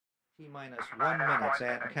T-minus 1 minute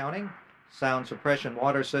and counting. Sound suppression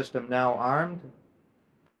water system now armed.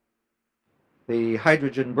 The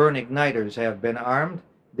hydrogen burn igniters have been armed.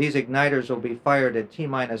 These igniters will be fired at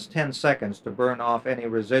T-minus 10 seconds to burn off any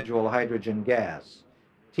residual hydrogen gas.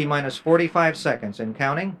 T-minus 45 seconds and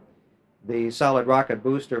counting. The solid rocket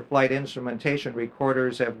booster flight instrumentation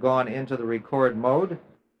recorders have gone into the record mode.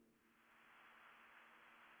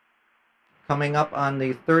 Coming up on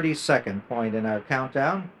the 30-second point in our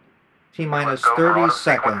countdown. T-minus 30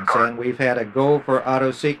 seconds, and we've had a go for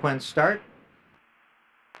auto sequence start.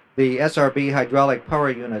 The SRB hydraulic power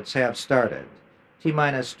units have started.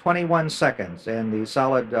 T-minus 21 seconds, and the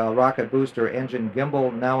solid rocket booster engine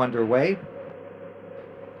gimbal now underway.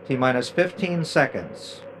 T-minus 15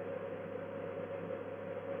 seconds.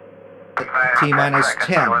 T-minus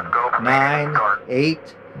 10, 9,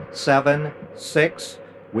 8, 7, 6.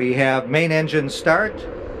 We have main engine start.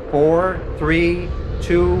 4, 3,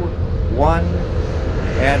 2, 1,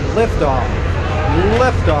 and liftoff.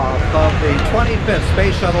 Liftoff of the 25th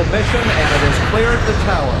Space Shuttle mission, and it has cleared the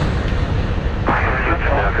tower.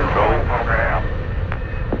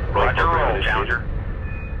 Roger, roll, Challenger.